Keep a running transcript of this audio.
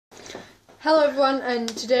Hello everyone, and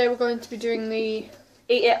today we're going to be doing the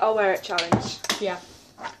Eat it or wear it challenge. Yeah.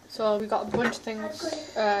 So we got a bunch of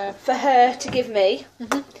things For her to give me.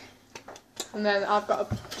 and then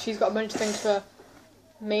she's got a bunch of things for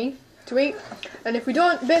me to eat. And if we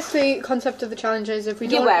don't, basically the concept of the challenge is if we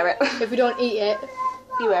don't wear it. If we don't eat it,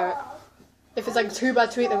 You wear it. if it's like too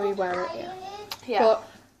bad to eat, then we wear it. Yeah. Yeah. But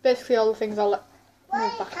basically all the things I like.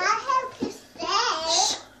 Move back a bit.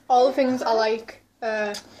 All the things I like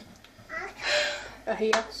are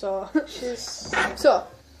here. So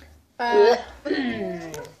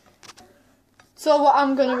so what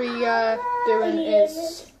I'm gonna be doing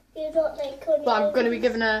is, I'm gonna be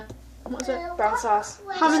giving her, what is it? Brown sauce.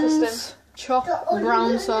 Hammond's chopped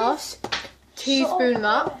brown sauce. Teaspoon of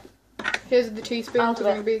that. Here's the teaspoons we're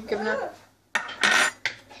gonna be giving her.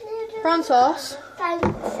 Brown sauce.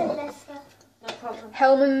 No problem.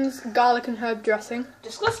 Hellman's garlic and herb dressing.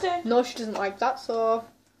 Disgusting. No, she doesn't like that, so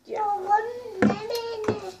yeah. I'm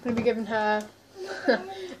gonna be giving her.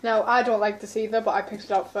 Now I don't like this either, but I picked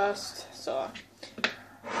it out first, so.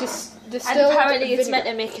 Distilled And apparently it's vinegar. meant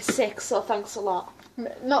to make you sick, so thanks a lot.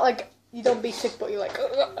 Not like you don't be sick, but you like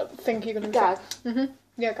think you're gonna be Gag. sick.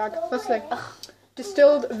 Yeah, gag. That's the thing.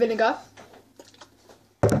 Distilled vinegar.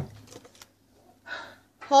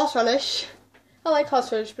 Horseradish. I like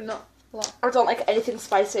horseradish, but not a lot. I don't like anything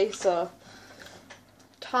spicy, so.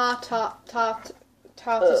 Tartar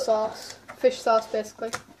sauce. Fish sauce,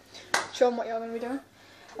 basically. Show them what you're going to be doing.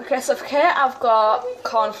 Okay, so for Kate, I've got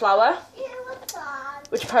corn flour,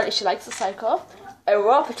 which apparently she likes, the psycho. A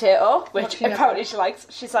raw potato, which she never- apparently she likes.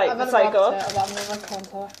 She's like, I've the had a raw psycho. potato, but I've never had corn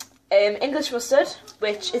flour. English mustard,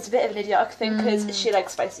 which is a bit of an idiotic thing because she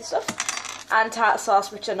likes spicy stuff. And tartar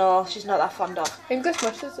sauce, which I know she's not that fond of. English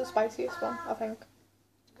mustard's the spiciest one, I think.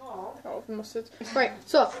 Out of the mustards. Right,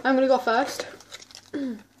 so I'm going to go first.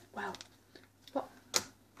 Wow. What?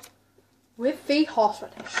 With the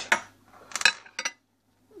horseradish.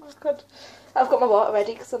 Oh god. I've got my water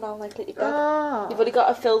ready because I'm now like little dog. Ah. You've only got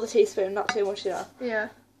to fill the teaspoon, not too much, you know. Yeah.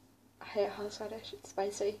 I hate horseradish, it's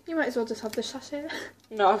spicy. You might as well just have the sachet.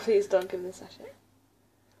 No, please don't give me the sachet.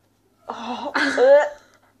 Oh,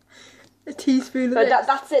 A teaspoon of no, this.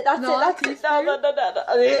 that's it, that's No, it, that's it.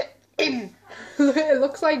 No. It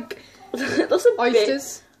looks like It looks a bit-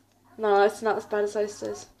 oysters. No, it's not as bad as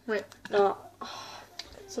oysters. Wait. No.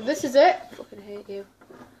 So this is it. I fucking hate you.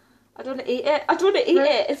 I don't want to eat it. I don't want to eat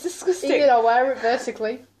it. It's disgusting. Eat it or wear it,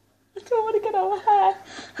 basically. I don't want to get out of hair.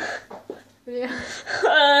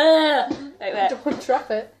 Yeah. Wait. Don't drop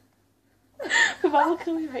it. My mum will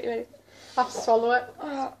kill me. Right, ready? Have to swallow it.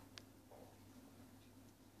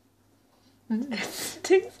 It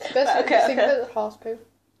stinks. Basically, Okay, think okay. of it as horse poo.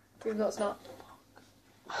 Even though it's not.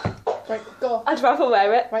 Right, go. I'd rather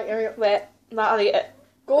wear it. Right, here we go. Wait, no, I'll eat it.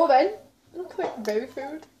 Go then. Looks like baby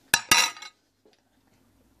food.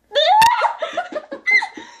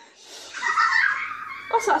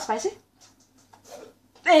 Oh, it's not spicy.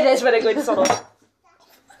 It is when I go into swallow.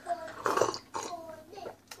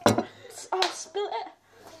 Oh, I spilled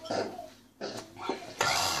it.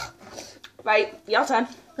 Right, your turn.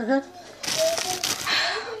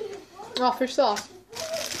 Oh, fish sauce.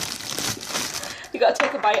 You gotta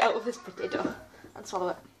take a bite out of this potato and swallow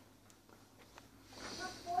it.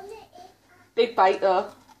 Big bite though.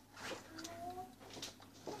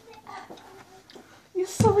 You're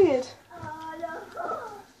so weird.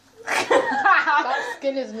 That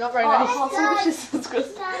skin is not very nice. Oh, so this is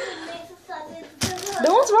disgusting.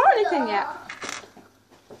 No one's wrong anything yet.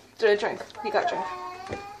 Do you want a drink? You got a drink.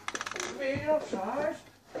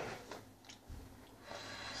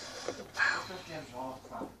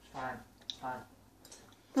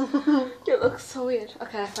 It looks so weird.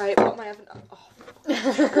 Okay, right, what am I having? Oh.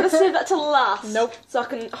 I'm gonna save that till last. Nope. So I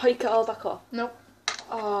can hike it all back up. Nope.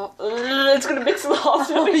 Oh, it's gonna mix a lot.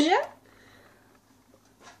 Oh, yeah?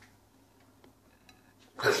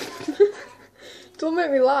 Don't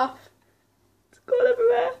make me laugh. It's going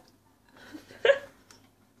everywhere.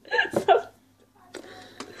 Stop.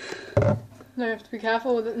 No, you have to be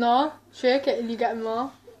careful with it. No, shake it and you get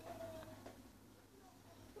more.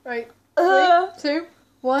 Right. 3, 2,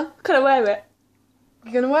 1. Can I wear it?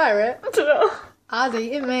 You're gonna wear it? I don't know. I'd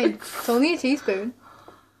eat it, mate. It's only a teaspoon.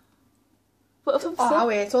 What if I'm Oh, sick?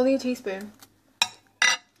 wait, it's only a teaspoon.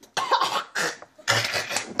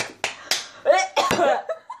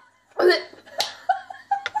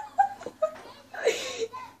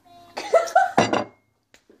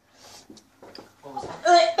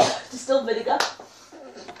 Distilled vinegar.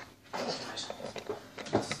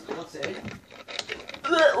 What's it?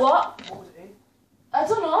 What? What was it? I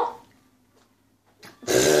don't know.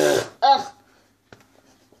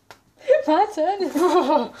 My turn.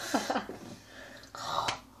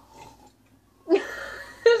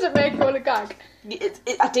 Does it make you want to gag?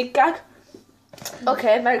 I did gag.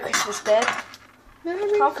 Okay, Merry Christmas, babe.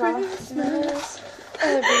 Merry Cauliflower. Christmas.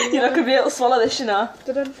 You're not going to be able to swallow this, you know.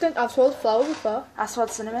 I've swallowed flour before. I swallowed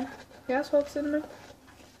cinnamon. Yeah, I swallowed cinnamon.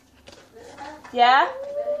 Yeah?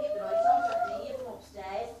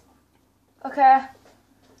 Okay.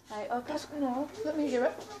 Right, open it. No, let me give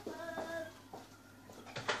it.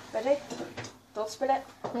 Ready? Don't spill it.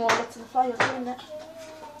 No, It's in the floor, you're cleaning it.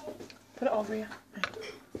 put it over here.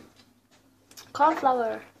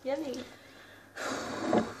 Cornflower. Yummy.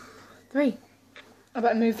 3. I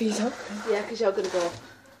better move these up. Yeah, because you're going to go.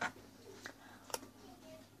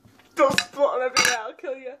 Don't splatter everywhere, I'll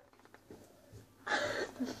kill you.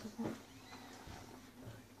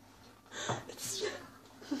 It's...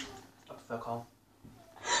 I prefer calm.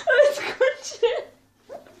 It's crunchy.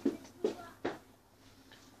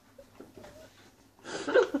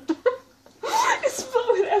 It's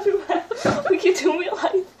splattering everywhere. What you doing with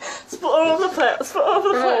life? Splatter all over the plate. Splatter all over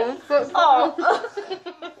the plate. Oh.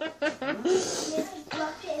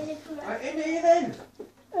 Right, in here then.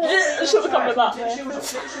 I should have gone with that. Get your shoes up,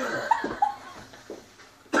 get your shoes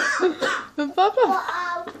up. Papa.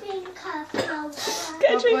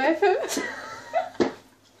 Get a My drink. breath.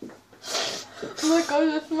 Oh my god,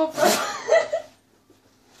 that's my breath.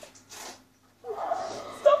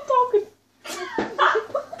 Stop talking.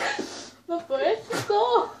 My breath is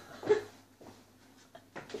sore.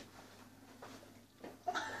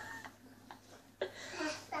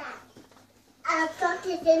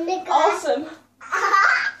 Awesome.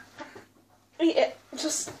 Eat it.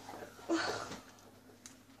 Just...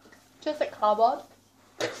 Just like cardboard.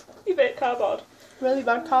 You bit cardboard. Really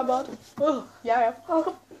bad cardboard. Oh, yeah.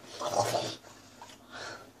 Oh.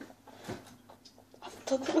 I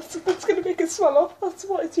don't think that's going to make it swallow. That's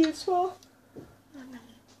what it's used for. Your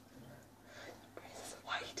braces are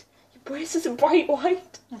white. Your braces are bright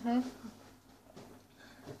white. I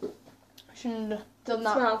shouldn't have done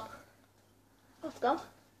that. Smell. Oh, it's gone.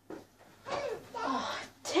 Oh,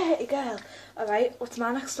 dirty girl. Alright, what's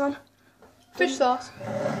my next one? Fish sauce.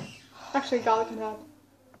 Actually, garlic and herb.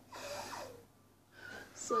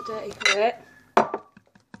 So dirty. Wait. I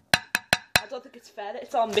don't think it's fair that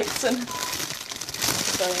it's all mixing.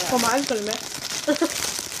 So, yeah. Well, mine's gonna mix.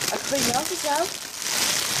 I clean yours as well.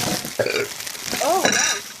 Oh, wow.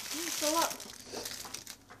 So what?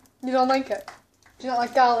 You don't like it? Do you not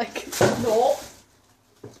like garlic? No.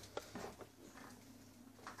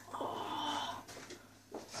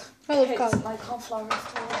 I love garlic. My cornflower is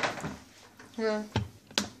too. Yeah.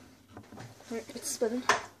 It's spinning.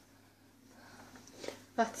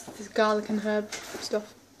 That's this garlic and herb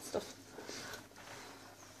stuff.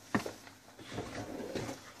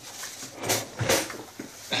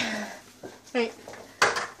 Right.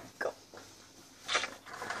 Go.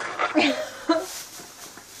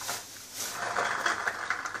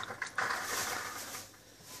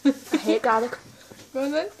 I hate garlic. Go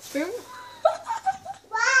on then, spoon.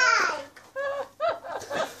 Why?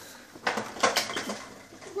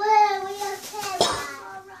 Where we are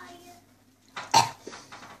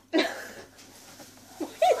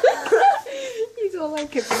You don't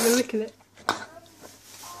like it, but you're licking it.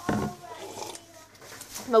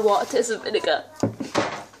 My water tastes of vinegar.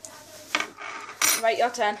 Right, your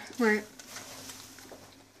turn. Right.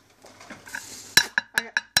 I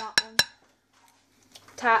get that one.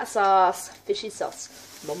 Tartar sauce, fishy sauce.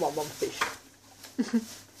 Mum, fish.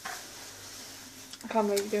 I can't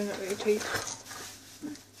believe you're doing it with your teeth.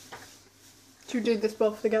 Should we do this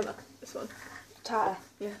both together? This one? Tartar.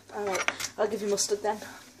 Yeah. Alright, I'll give you mustard then.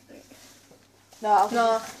 No, I'll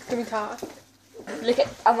No, give me tartar. lick it.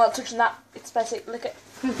 I'm not touching that. It's spicy. Lick it.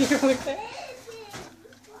 You like it?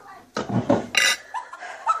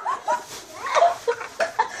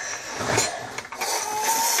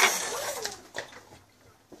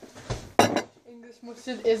 English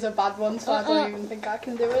mustard is a bad one, so I don't even think I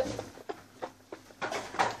can do it.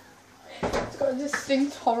 It's got a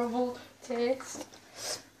distinct, horrible taste.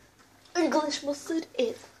 English mustard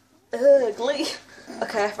is ugly.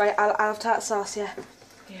 Okay, right, I'll have tartar sauce, yeah.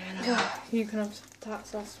 Yeah, no. You can have tartar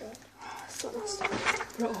sauce, right? So nasty.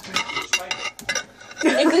 Put it over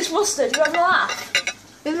it. English mustard, you have a laugh?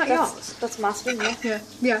 Isn't that yours? That's my spoon, yeah. Yeah.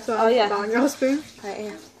 Yeah, so Oh, I'll yeah. put that on your spoon. Right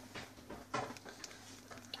here.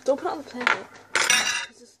 Don't put it on the plate, look.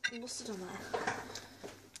 There's just mustard on there.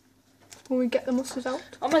 When we get the mustard out.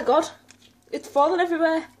 Oh my god, it's falling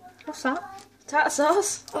everywhere. What's that? Tartar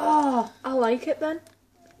sauce. Oh, I like it then.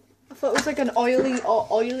 I thought it was like an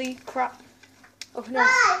oily crap. Oh no.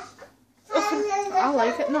 I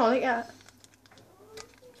like it. No, like that.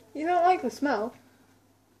 You don't like the smell?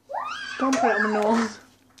 Don't put it on my nose.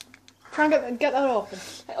 Try and get that open.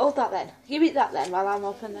 Hold that then. You eat that then while I'm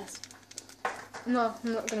opening this. No,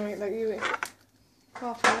 I'm not gonna eat that. You eat.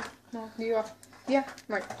 Oh, no, you are. Yeah,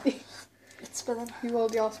 right. It's spilling. You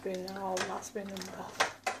hold your spoon and I'll hold that spoon in the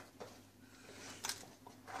pot.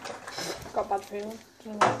 Got a bad feeling.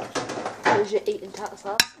 Because you're eating tartar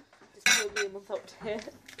sauce. Just told me a month out here.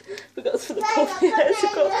 We got this for the pub years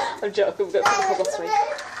ago. I'm joking, we got this for the pub last week.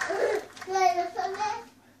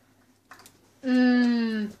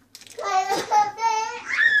 Mmm.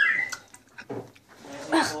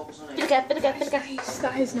 Bit again. Nice,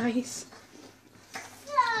 that is nice.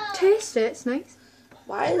 Taste it, it's nice.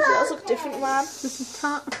 Why does yours look different, man? This is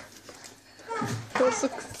tart. This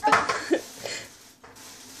looks...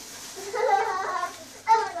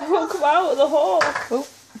 Oh, come out of the hole. Oh.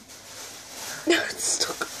 No, it's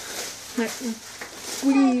stuck. Right,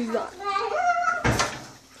 squeeze that.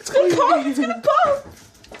 It's gonna pop. It's gonna pop.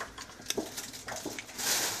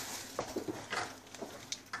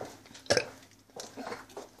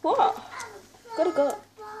 What? Gotta go.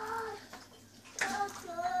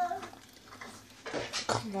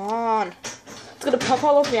 Come on. It's gonna pop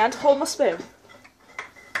all over my hand. Hold my spoon.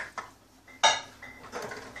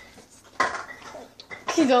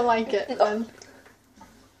 You don't like it then?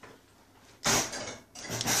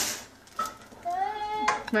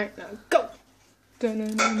 Right, now go! No.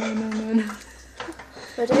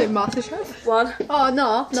 Ready? Is it MasterChef? One. Oh,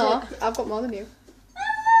 no, I've got more than you.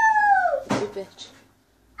 You bitch.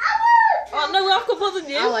 Oh no, I've got more than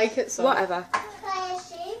you. I like it so. Whatever.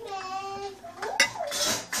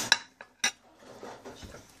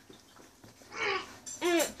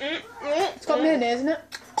 It's got mayonnaise in it.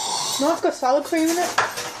 No, it's got salad cream in it.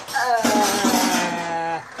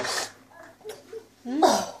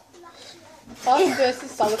 Awesome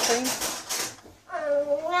versus salad cream.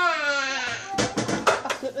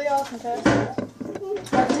 Absolutely awesome taste.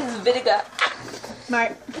 This is vinegar.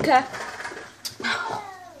 Right. Okay.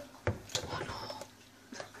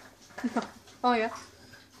 Oh yeah.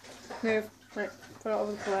 Move. Right. Put it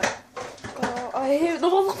over the plate. Oh, I hear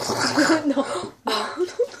no. No.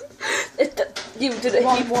 You did it.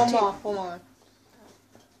 One more.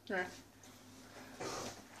 Right.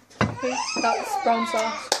 See, that's brown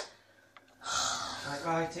sauce.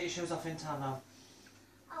 Right, take your shoes off in time now.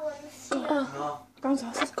 I want to see. No. Brown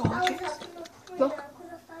sauce is gorgeous. Look.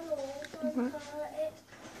 In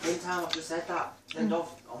time, I've just said that. End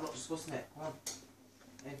off. I'm not discussing it. Come on.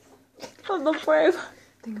 In. I'm not brave.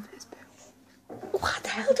 Think of it as poo. What the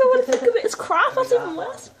hell do I want to think of it? It's crap. That's even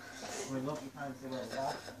worse.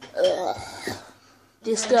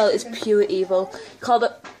 This girl is pure evil. Called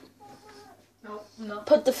it. No.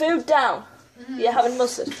 Put the food down. You're having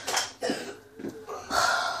mustard.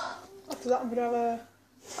 After that, I'm gonna have a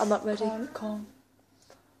I'm not ready. corn.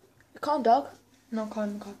 Corn dog. No,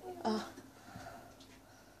 corn. Oh.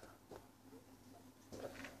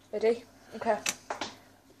 Ready? Okay.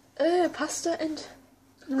 Pasta and.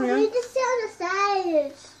 Oh, I yeah. need to sit on the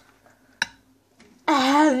side.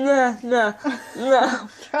 No.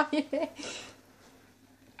 Try it.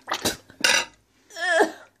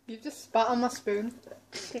 You just spat on my spoon.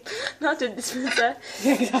 Not doing this with there.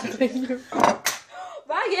 Yeah, exactly.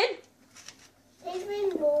 Ryan! Leave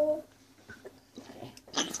me alone.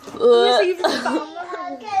 Even spat on my-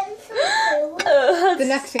 I'm getting some food. The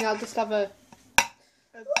next thing, I'll just have a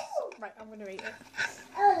right, I'm gonna eat it.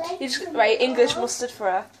 Oh, like You just right English mustard for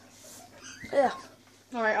her. Yeah.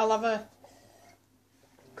 Alright, I'll have a...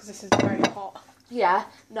 because this is very hot. Yeah.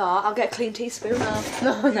 No, I'll get a clean teaspoon. No.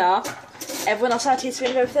 No. Everyone else had a teaspoon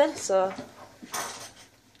of everything, so.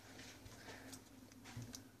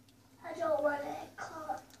 I don't want it.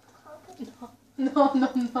 No.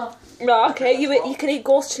 No, okay. You can eat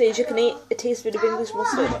ghost cheese. You can eat a teaspoon of English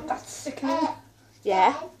mustard. That's sickening.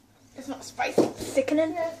 Yeah. It's not spicy, it's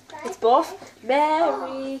sickening. It's both.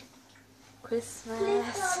 Merry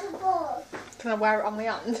Christmas. Can I wear it on my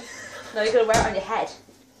hand? No, you're gonna wear it on your head.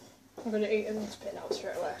 I'm gonna eat it and spit it out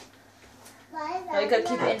straight away. No, you gotta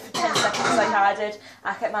keep it in for 10 seconds like I did.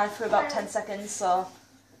 I kept mine for about 10 seconds, so.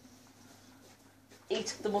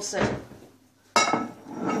 Eat the mustard.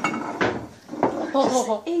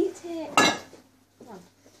 Oh. Eat it. Want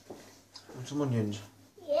some onions?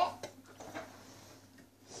 Yep.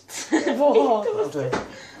 Oh. I'll do it. 10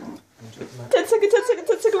 seconds, 10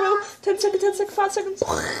 seconds, Will. 10 seconds, 10 seconds, 5 seconds.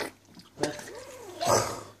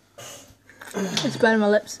 It's burning my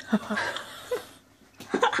lips. There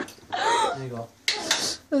you go.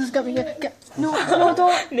 This has got me here. No,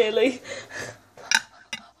 don't. Nearly.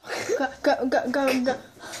 Go.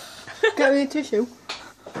 Get me a tissue.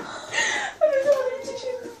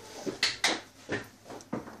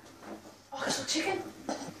 Oh, it's a chicken.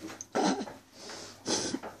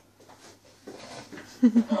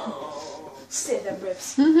 Save them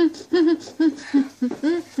ribs. Come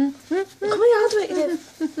here, I'll do it, you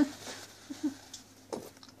do.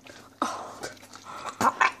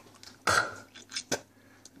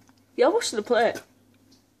 Yeah, I'm washing the plate.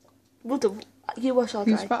 Well done. You wash all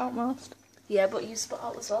You dry. spat out most. Yeah, but you spit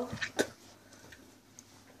out as well.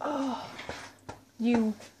 Oh.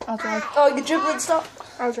 You. I'll dry. Oh, you're dribbling, stop.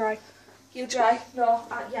 I'll dry. You dry. No,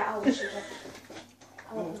 yeah, I'll wash you dry.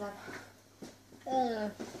 I want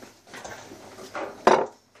them.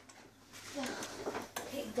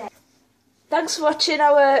 Thanks for watching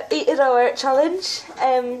our eating our challenge.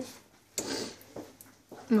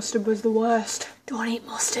 Mustard was the worst. Don't eat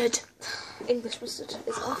mustard. English mustard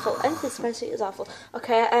is awful. Anything spicy is awful.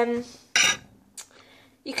 Okay,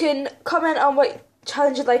 you can comment on what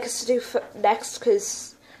challenge you'd like us to do for next,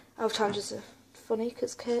 because our challenges are funny,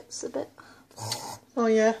 because Kate's a bit... Oh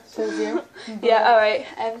yeah, says you. Yeah, alright.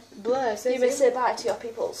 Blur, says You may say bye to your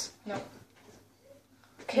peoples. No.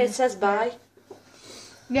 Kate says bye.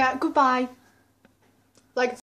 Yeah, goodbye. Like